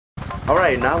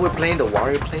Alright, now we're playing the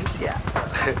Wario Place? Yeah.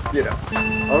 You know.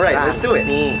 Alright, let's do it.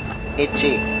 AnimeBroMii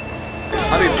AnGi.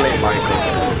 I've been playing Mario Kart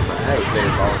too, but I ain't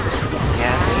playing all day.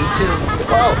 Yeah, me too.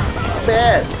 Oh,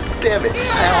 man. Damn it. I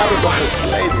don't know how to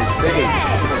play this stage.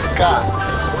 Oh my god.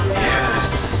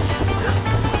 Yes.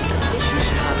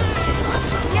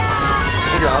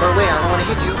 Get out of the way, I don't want to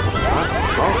hit you.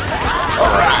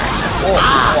 Alright.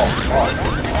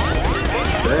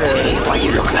 Hey, why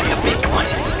you look like a big one?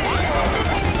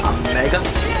 I'm Mega?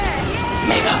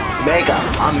 Mega.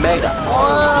 I'm Mega.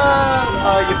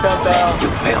 Oh, you fell down. You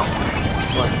failed.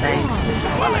 Well, thanks, Mr.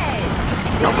 Bollocks.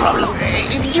 No problem. Hey,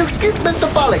 you Mr.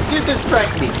 Bollocks, you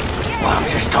distract me. Well, I'm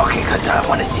just talking because I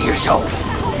want to see your show.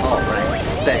 Alright,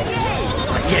 thanks.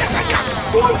 Yes, I got it.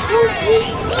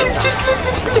 Just let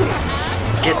it be.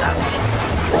 Get that.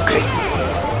 Okay.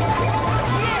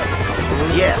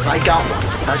 Yes, I got one.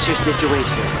 How's your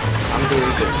situation? I'm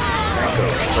doing good. That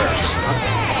goes first.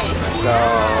 So,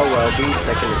 well, B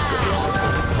second is good.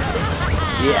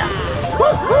 Yeah.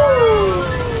 Woohoo!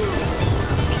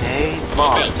 Okay,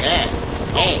 ball.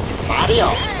 Hey, Mario.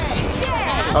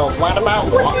 Oh, what about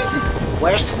What is it?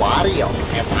 Where's Wario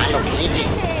and Luigi?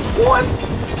 What?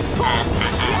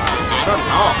 I don't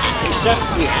know. It's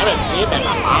just we haven't seen them in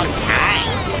a long time.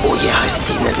 Oh yeah, I've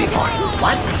seen them before.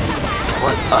 What?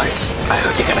 What? I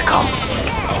heard they're gonna come.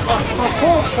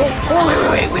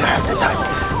 Wait, we don't have the time.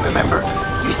 Remember,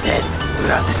 you said do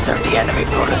not disturb the anime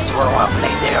brothers. We're all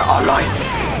playing there online.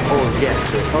 Oh,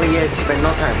 yes. Oh yes, but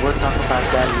no time. We'll talk about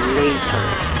that later.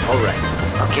 Alright.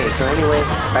 Okay, so anyway,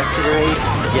 back to the race.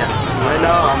 Yeah. Right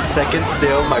now, I'm second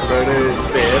still. My brother is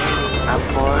fifth. I'm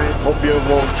fourth. Hope you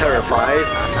won't terrified.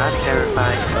 I'm not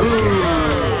terrified.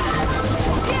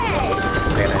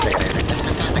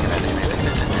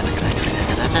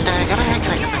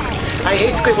 I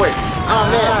hate Squidward. Oh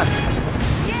man.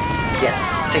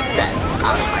 Yes, take that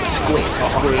out of my squid.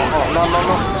 No.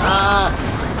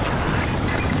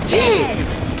 Gee,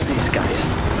 these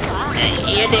guys. Hey,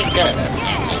 you did good.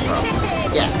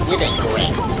 Yeah, you did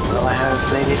great. Well, I haven't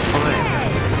played this forever.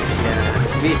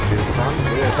 Yeah, me too.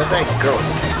 Yeah, but that goes.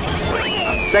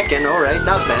 I'm second. All right,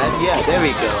 not bad. Yeah, there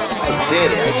we go. I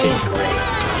did it. I did great.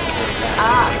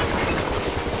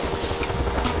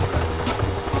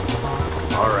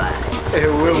 All right. We're You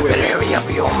better winning. hurry up,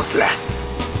 you almost last.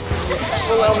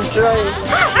 Well, I'm trying.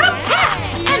 I'm tapped.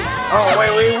 Oh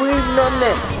wait, no.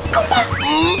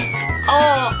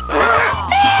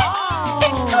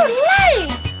 It's too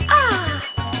late.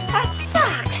 That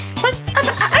sucks. But I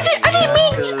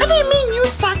didn't mean you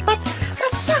suck. But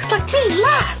that sucks like me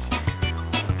last.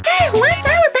 Hey, now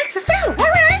we're back to film. All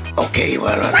right. Okay,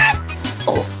 well. What?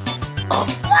 Oh,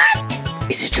 What?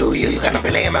 is it true you're gonna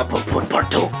play him up put part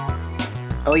 2?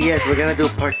 Oh yes, we're gonna do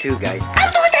part 2, guys.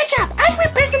 I'm doing that job. I'm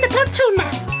replacing the part 2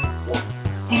 now.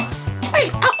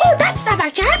 Wait. Oh, that's not my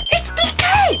job. It's DK.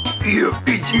 Yeah,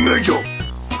 it's Major.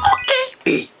 Okay.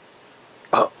 Hey,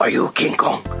 are you King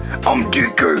Kong? I'm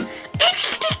DK.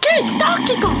 It's DK.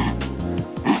 Donkey Kong.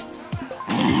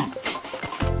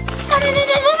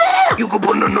 No. You go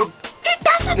banana. It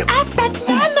doesn't add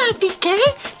banana, DK.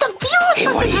 The views Hey,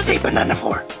 what do you doesn't say banana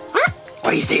for? Huh?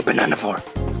 What do you say banana for?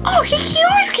 Oh, he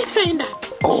always keeps saying that.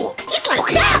 Oh, He's like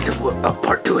okay, that.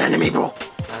 part 2 anime, bro.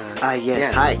 Yes.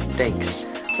 Yeah. Hi. Thanks.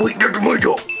 Wait, that's my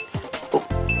job.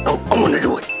 Oh, I wanna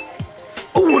do it.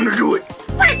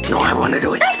 What? No, I wanna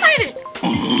do it. No,